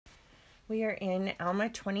We are in Alma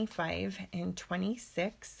 25 and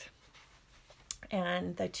 26.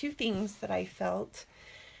 And the two things that I felt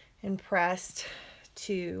impressed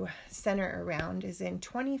to center around is in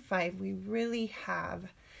 25, we really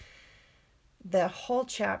have the whole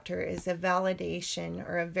chapter is a validation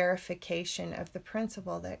or a verification of the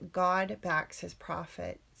principle that God backs his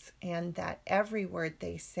prophets and that every word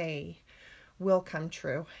they say will come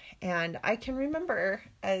true. And I can remember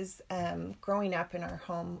as growing up in our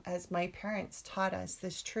home, as my parents taught us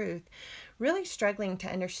this truth, really struggling to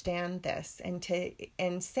understand this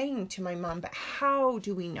and saying to my mom, but how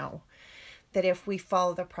do we know that if we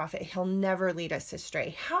follow the prophet, he'll never lead us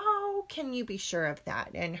astray? How can you be sure of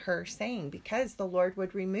that? And her saying, because the Lord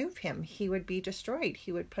would remove him, he would be destroyed.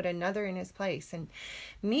 He would put another in his place. And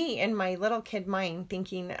me in my little kid mind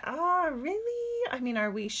thinking, really? I mean, are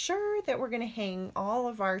we sure that we're going to hang all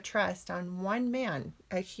of our trust on one man,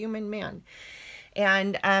 a human man?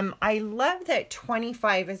 And I love that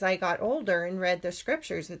 25, as I got older and read the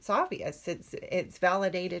scriptures, it's obvious. It's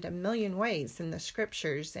validated a million ways in the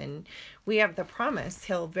scriptures. And we have the promise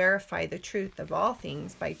he'll verify the truth of all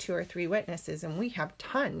things by 2 or 3 witnesses. And we have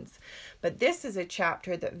tons. But this is a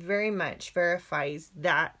chapter that very much verifies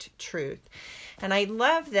that truth. And I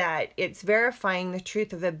love that it's verifying the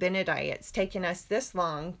truth of Abinadi. It's taken us this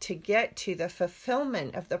long to get to the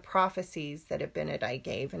fulfillment of the prophecies that Abinadi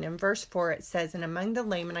gave. And in verse 4 it says, and among the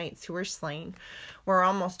Lamanites who were slain were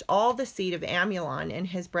almost all the seed of Amulon and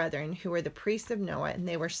his brethren, who were the priests of Noah, and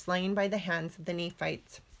they were slain by the hands of the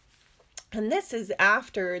Nephites. And this is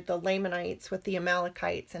after the Lamanites with the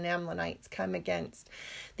Amalekites and Ammonites come against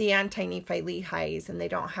the anti-Nephi Lehi's, and they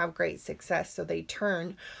don't have great success, so they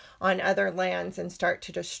turn on other lands and start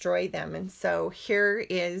to destroy them. And so here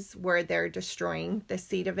is where they're destroying the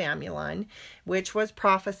seed of Amulon, which was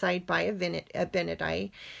prophesied by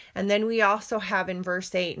Abinadi. And then we also have in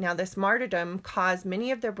verse 8, now this martyrdom caused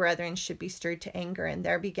many of their brethren should be stirred to anger, and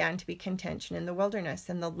there began to be contention in the wilderness.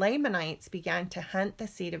 And the Lamanites began to hunt the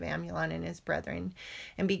seed of Amulon and his brethren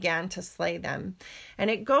and began to slay them.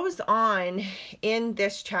 And it goes on in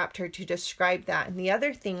this chapter to describe that. And the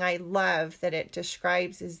other thing I love that it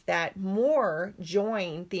describes is that more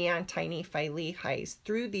joined the anti-Nephi Lehi's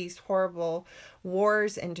through these horrible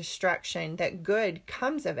wars and destruction, that good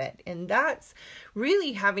comes of it. And that's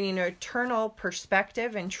really having an eternal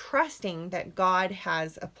perspective and trusting that God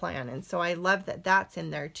has a plan. And so I love that that's in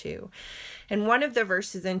there too. And one of the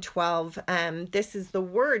verses in 12, this is the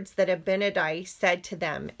words that Abinadi said to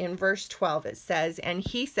them. In verse 12 it says, and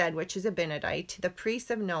he said, which is Abinadi, to the priests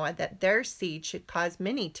of Noah, that their seed should cause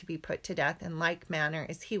many to be put to death in like manner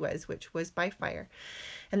as he was, which was by fire,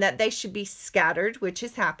 and that they should be scattered, which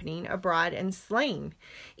is happening, abroad and slain,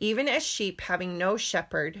 even as sheep having no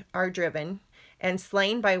shepherd are driven and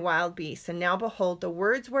slain by wild beasts. And now behold, the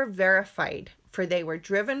words were verified, for they were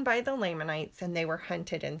driven by the Lamanites, and they were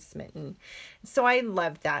hunted and smitten. So I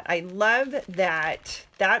love that. I love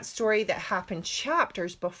that story that happened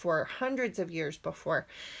chapters before, hundreds of years before,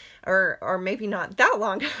 or maybe not that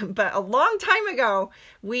long, but a long time ago,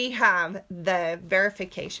 we have the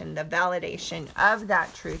verification, the validation of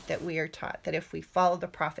that truth that we are taught, that if we follow the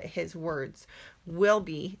prophet, his words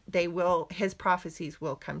his prophecies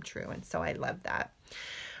will come true. And so I love that.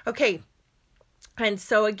 Okay. And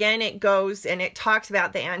so again, it goes and it talks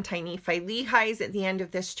about the anti-Nephi Lehi's at the end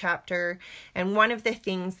of this chapter. And one of the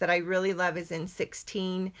things that I really love is in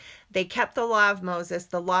 16, they kept the law of Moses.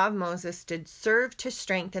 The law of Moses did serve to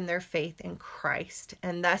strengthen their faith in Christ.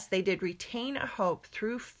 And thus they did retain a hope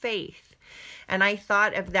through faith. And I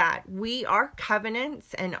thought of that. Our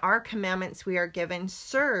covenants and our commandments we are given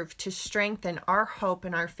serve to strengthen our hope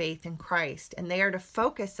and our faith in Christ. And they are to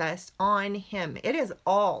focus us on him. It is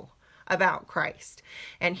all about Christ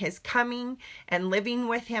and his coming and living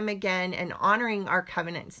with him again and honoring our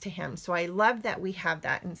covenants to him. So I love that we have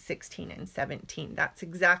that in 16 and 17. That's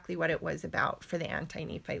exactly what it was about for the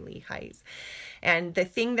anti-Nephi Lehi's. And the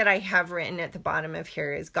thing that I have written at the bottom of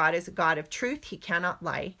here is God is a God of truth. He cannot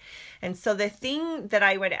lie. And so the thing that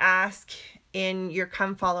I would ask in your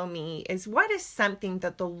Come Follow Me is, what is something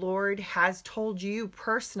that the Lord has told you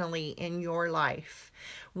personally in your life?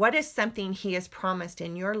 What is something he has promised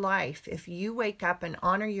in your life if you wake up and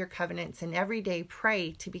honor your covenants and every day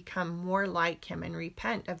pray to become more like him and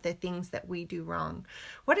repent of the things that we do wrong?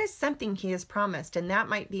 What is something he has promised? And that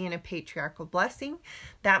might be in a patriarchal blessing.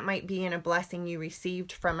 That might be in a blessing you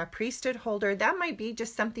received from a priesthood holder. That might be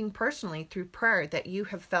just something personally through prayer that you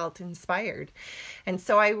have felt inspired. And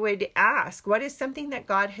so I would ask, what is something that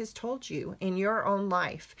God has told you in your own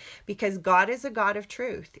life? Because God is a God of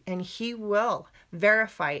truth, and he will verify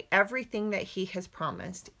verify everything that he has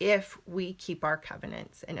promised if we keep our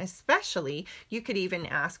covenants. And especially, you could even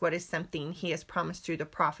ask, what is something he has promised through the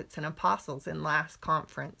prophets and apostles in last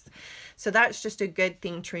conference? So that's just a good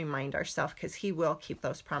thing to remind ourselves, because he will keep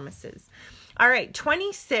those promises. All right,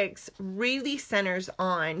 26 really centers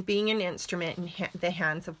on being an instrument in the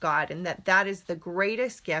hands of God, and that is the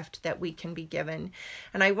greatest gift that we can be given.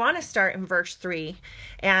 And I want to start in verse 3.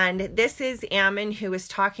 And this is Ammon who is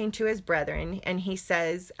talking to his brethren, and he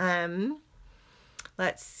says,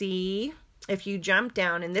 let's see. If you jump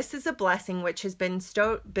down, and this is a blessing which has been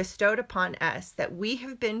bestowed upon us, that we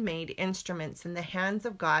have been made instruments in the hands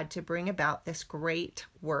of God to bring about this great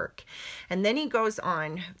work. And then he goes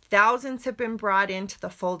on, thousands have been brought into the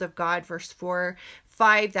fold of God, verse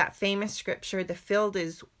 4-5, that famous scripture, the field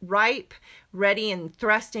is ripe, ready, and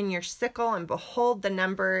thrust in your sickle, and behold the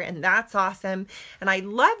number. And that's awesome. And I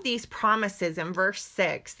love these promises in verse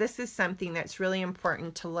 6. This is something that's really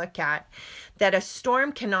important to look at, that a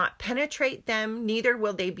storm cannot penetrate them, neither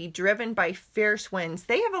will they be driven by fierce winds.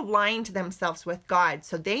 They have aligned themselves with God,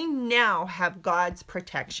 so they now have God's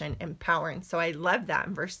protection and power. And so I love that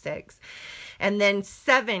in verse 6. And then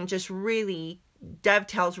 7 just really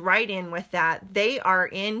dovetails right in with that. They are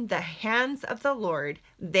in the hands of the Lord.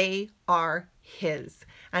 They are his.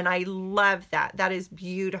 And I love that. That is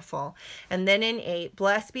beautiful. And then in 8,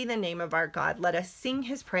 blessed be the name of our God. Let us sing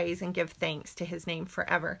his praise and give thanks to his name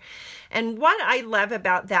forever. And what I love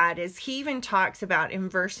about that is he even talks about in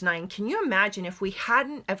verse 9, can you imagine if we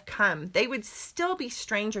hadn't have come, they would still be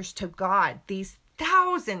strangers to God, these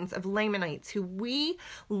thousands of Lamanites who we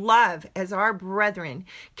love as our brethren.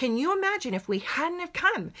 Can you imagine if we hadn't have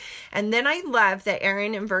come? And then I love that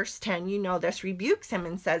Aaron in verse 10, you know this, rebukes him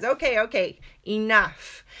and says, okay,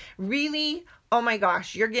 enough. Really? Oh my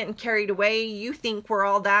gosh, you're getting carried away. You think we're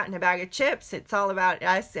all that in a bag of chips. It's all about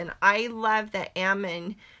us. And I love that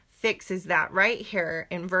Ammon fixes that right here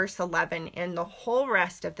in verse 11 and the whole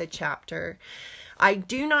rest of the chapter. I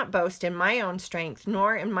do not boast in my own strength,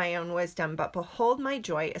 nor in my own wisdom, but behold, my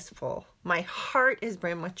joy is full. My heart is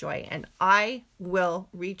brimmed with joy, and I will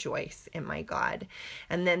rejoice in my God.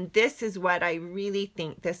 And then this is what I really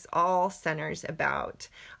think this all centers about.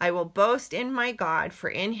 I will boast in my God,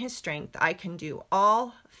 for in his strength I can do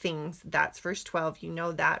all things. That's verse 12. You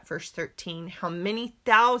know that. Verse 13. How many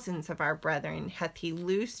thousands of our brethren hath he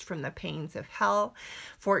loosed from the pains of hell?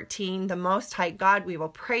 14. The Most High God, we will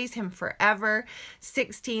praise him forever.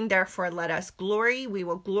 16. Therefore let us glory. We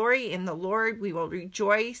will glory in the Lord. We will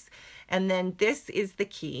rejoice. And then this is the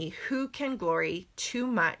key. Who can glory too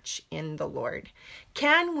much in the Lord?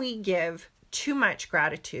 Can we give too much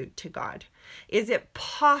gratitude to God? Is it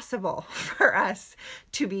possible for us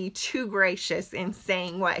to be too gracious in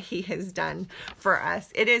saying what he has done for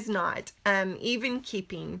us? It is not. Even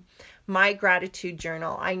keeping my gratitude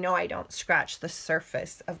journal, I know I don't scratch the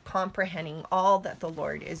surface of comprehending all that the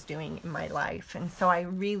Lord is doing in my life. And so I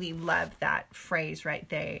really love that phrase right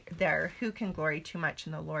there. Who can glory too much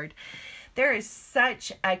in the Lord? There is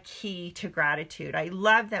such a key to gratitude. I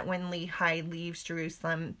love that when Lehi leaves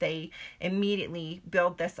Jerusalem, they immediately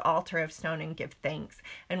build this altar of stone and give thanks.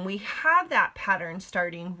 And we have that pattern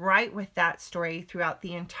starting right with that story throughout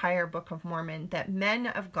the entire Book of Mormon, that men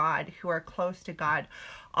of God who are close to God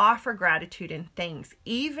offer gratitude and thanks,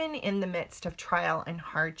 even in the midst of trial and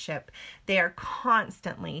hardship. They are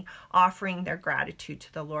constantly offering their gratitude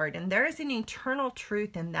to the Lord. And there is an eternal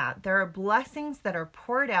truth in that. There are blessings that are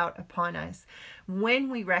poured out upon us when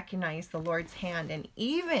we recognize the Lord's hand. And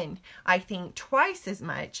even, I think, twice as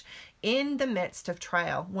much in the midst of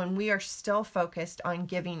trial when we are still focused on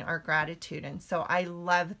giving our gratitude. And so I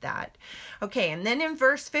love that. Okay, and then in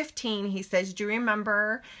verse 15, he says, do you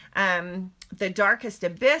remember the darkest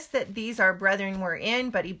abyss that these our brethren were in,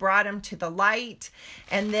 but he brought them to the light?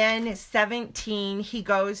 And then 17, he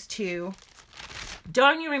goes to,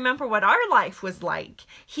 don't you remember what our life was like?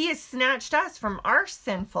 He has snatched us from our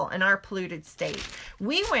sinful and our polluted state.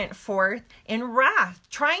 We went forth in wrath,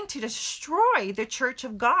 trying to destroy the church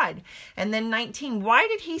of God. And then 19, why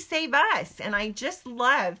did he save us? And I just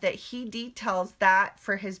love that he details that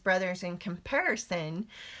for his brothers in comparison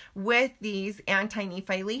with these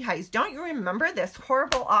anti-Nephi Lehis. Don't you remember this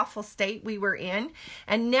horrible, awful state we were in?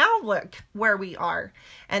 And now look where we are.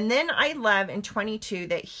 And then I love in 22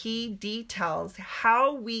 that he details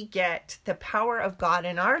how we get the power of God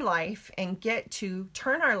in our life and get to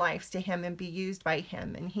turn our lives to him and be used by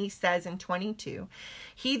him. And he says in 22,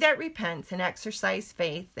 he that repents and exercises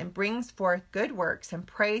faith and brings forth good works and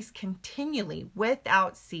prays continually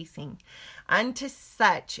without ceasing, unto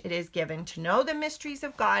such it is given to know the mysteries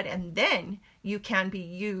of God and then you can be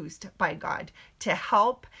used by God to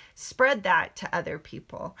help spread that to other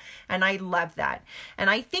people. And I love that. And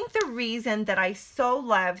I think the reason that I so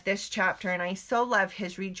love this chapter and I so love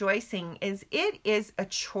his rejoicing is it is a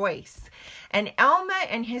choice. And Alma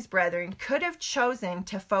and his brethren could have chosen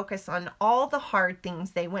to focus on all the hard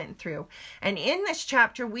things they went through. And in this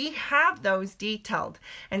chapter, we have those detailed.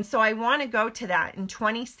 And so I want to go to that in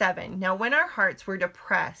 27. Now, when our hearts were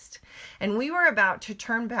depressed and we were about to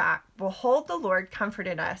turn back, behold, the Lord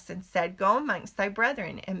comforted us and said, go amongst thy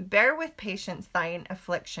brethren and bear with patience thine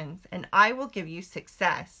afflictions, and I will give you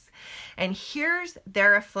success. And here's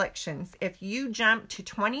their afflictions. If you jump to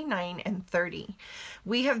 29 and 30,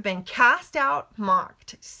 we have been cast out,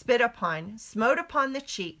 mocked, spit upon, smote upon the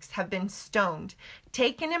cheeks, have been stoned,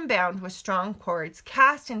 taken and bound with strong cords,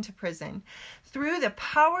 cast into prison. Through the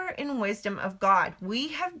power and wisdom of God, we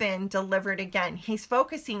have been delivered again. He's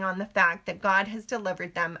focusing on the fact that God has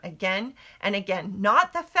delivered them again and again,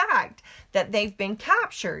 not the fact that they've been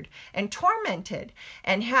captured and tormented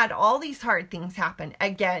and had all these hard things happen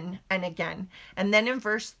again and again. And then in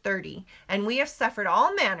verse 30, and we have suffered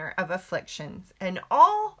all manner of afflictions, and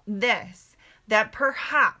all this, that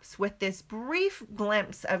perhaps with this brief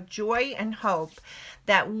glimpse of joy and hope,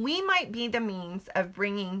 that we might be the means of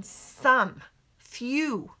bringing some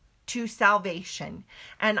few to salvation.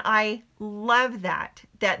 And I love that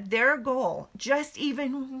their goal, just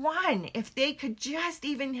even one, if they could just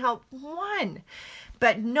even help one.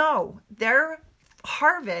 But no, their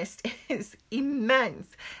harvest is immense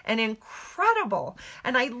and incredible.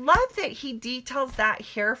 And I love that he details that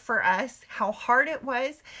here for us, how hard it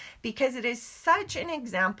was, because it is such an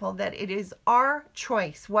example that it is our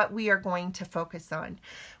choice what we are going to focus on.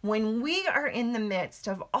 When we are in the midst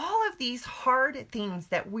of all of these hard things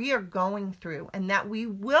that we are going through and that we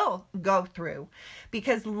will go through,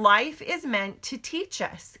 because life is meant to teach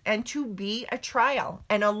us and to be a trial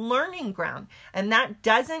and a learning ground. And that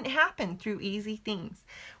doesn't happen through easy things.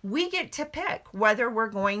 We get to pick whether we're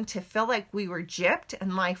going to feel like we were gypped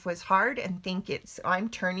and life was hard and think I'm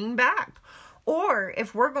turning back. Or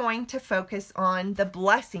if we're going to focus on the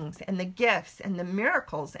blessings and the gifts and the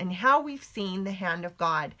miracles and how we've seen the hand of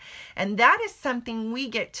God. And that is something we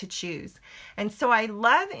get to choose. And so I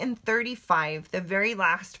love in 35, the very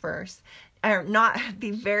last verse, or not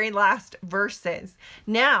the very last verses.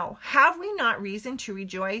 Now, have we not reason to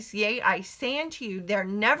rejoice? Yea, I say unto you, there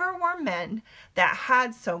never were men that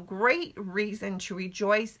had so great reason to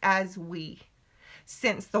rejoice as we,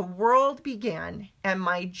 since the world began, and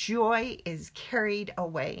my joy is carried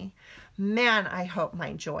away. Man, I hope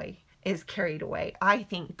my joy is carried away. I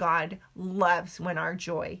think God loves when our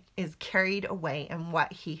joy is carried away in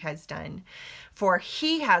what he has done. For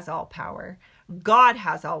he has all power. God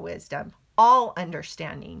has all wisdom, all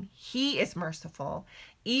understanding. He is merciful,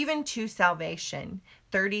 even to salvation.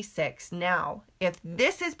 36. Now, if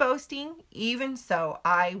this is boasting, even so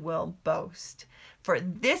I will boast. For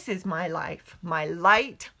this is my life, my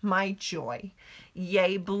light, my joy.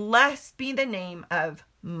 Yea, blessed be the name of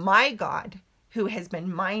my God, who has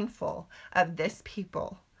been mindful of this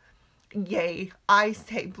people. Yea, I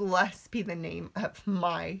say, blessed be the name of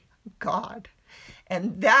my God.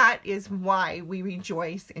 And that is why we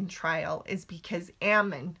rejoice in trial, is because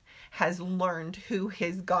Ammon has learned who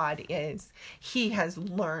his God is. He has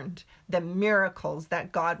learned the miracles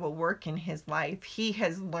that God will work in his life. He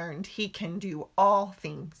has learned he can do all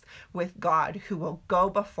things with God, who will go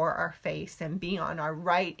before our face and be on our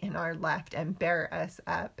right and our left and bear us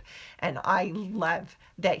up. And I love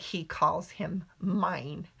that he calls him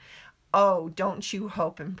mine. Oh, don't you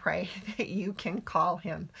hope and pray that you can call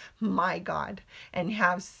him my God and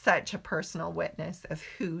have such a personal witness of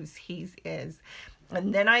whose he is.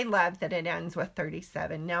 And then I love that it ends with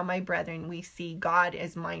 37. Now, my brethren, we see God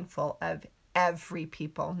is mindful of every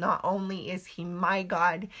people. Not only is he my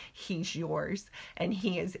God, he's yours, and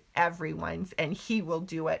he is everyone's, and he will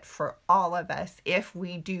do it for all of us if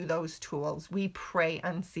we do those tools. We pray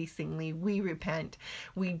unceasingly, we repent,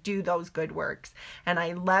 we do those good works. And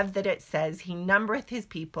I love that it says he numbereth his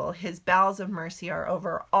people, his bowels of mercy are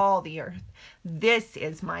over all the earth. This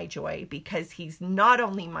is my joy, because he's not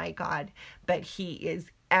only my God, but he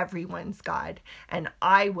is everyone's God, and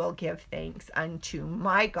I will give thanks unto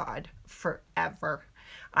my God forever.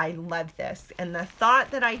 I love this. And the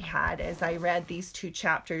thought that I had as I read these two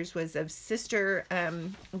chapters was of Sister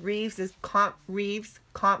Reeves'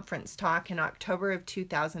 conference talk in October of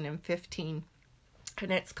 2015.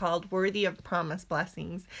 And it's called Worthy of Promised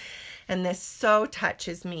Blessings. And this so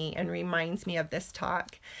touches me and reminds me of this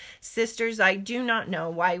talk. Sisters, I do not know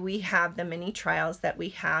why we have the many trials that we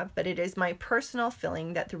have, but it is my personal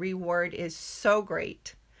feeling that the reward is so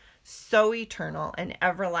great, so eternal and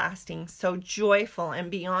everlasting, so joyful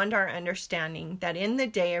and beyond our understanding, that in the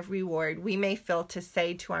day of reward we may feel to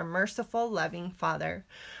say to our merciful, loving Father,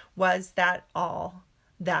 was that all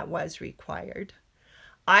that was required?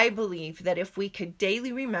 I believe that if we could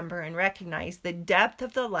daily remember and recognize the depth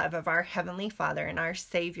of the love of our Heavenly Father and our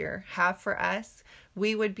Savior have for us,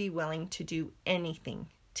 we would be willing to do anything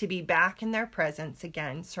to be back in their presence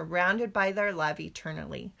again, surrounded by their love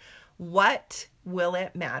eternally. What will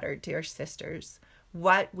it matter, dear sisters,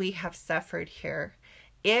 what we have suffered here,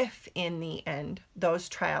 if in the end those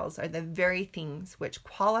trials are the very things which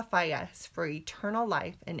qualify us for eternal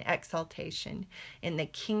life and exaltation in the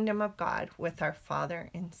kingdom of God with our Father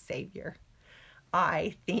and Savior?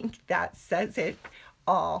 I think that says it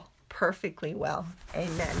all perfectly well.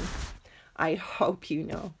 Amen. I hope you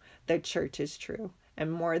know the church is true.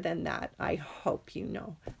 And more than that, I hope you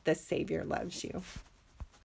know the Savior loves you.